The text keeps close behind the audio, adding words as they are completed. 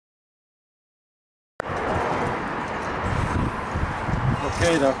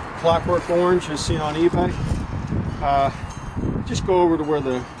Okay, the Clockwork Orange is seen on eBay. Just go over to where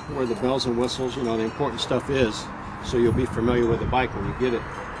the bells and whistles, you know, the important stuff is, so you'll be familiar with the bike when you get it.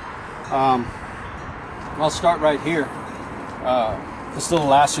 I'll start right here. This little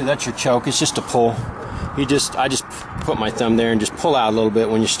lasso, that's your choke. It's just a pull. I just put my thumb there and just pull out a little bit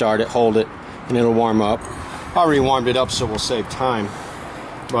when you start it. Hold it, and it'll warm up. I already warmed it up, so we'll save time.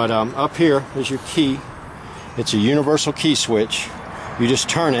 But up here is your key. It's a universal key switch. You just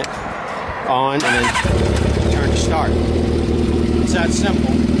turn it on and then turn to start. It's that simple.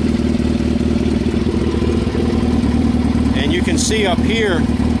 And you can see up here,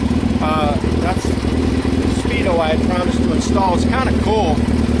 that's the speedo I had promised to install. It's kind of cool.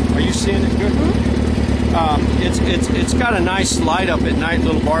 Are you seeing it good? It's got a nice light up at night,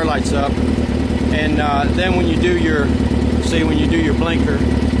 little bar lights up. And then when you do your blinker,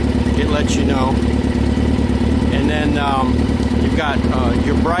 it lets you know. And then you've got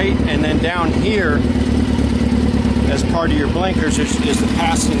your bright, and then down here, as part of your blinkers, is the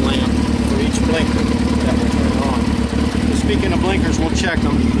passing lamp for each blinker that will turn on. So speaking of blinkers, we'll check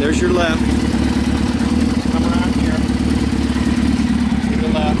them. There's your left. Come around here. To the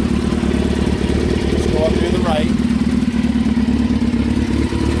left. Let's go up to the right.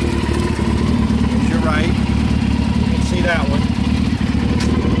 There's your right. You can see that one.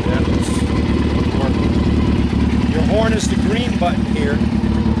 Your horn is the green button here.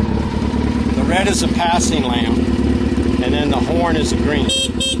 The red is a passing lamp, and then the horn is the green.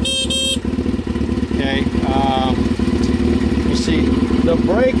 Okay. You see, the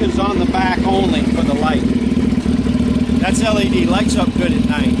brake is on the back only for the light. That's LED. Lights up good at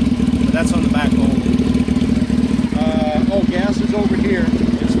night, but that's on the back only. Oh, gas is over here.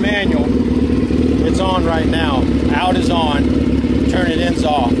 It's manual. It's on right now. Out is on. Turn it in's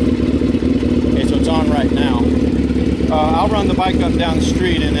off. Okay, so it's on right now. I'll run the bike up down the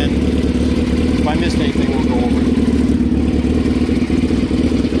street, and then if I missed anything, we'll go over it.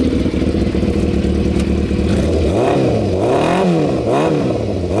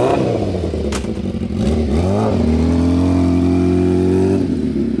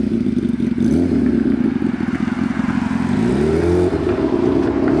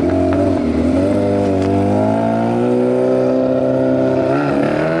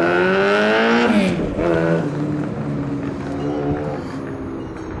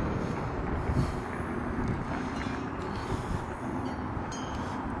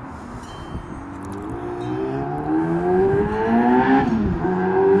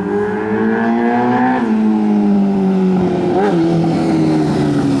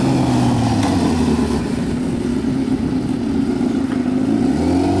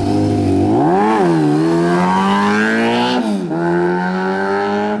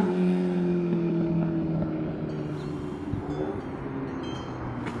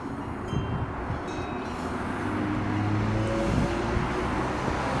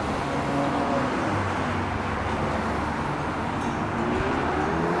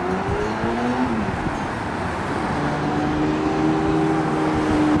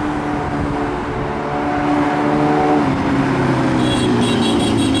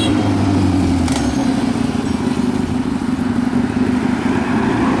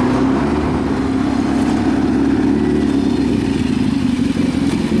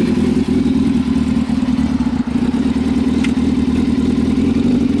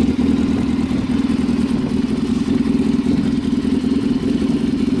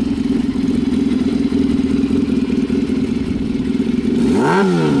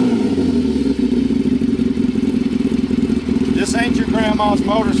 This ain't your grandma's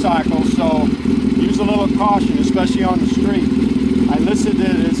motorcycle, so use a little caution, especially on the street. I listed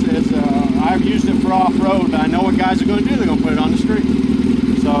it as I've used it for off-road, but I know what guys are going to do. They're going to put it on the street.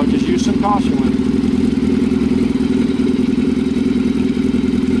 So just use some caution.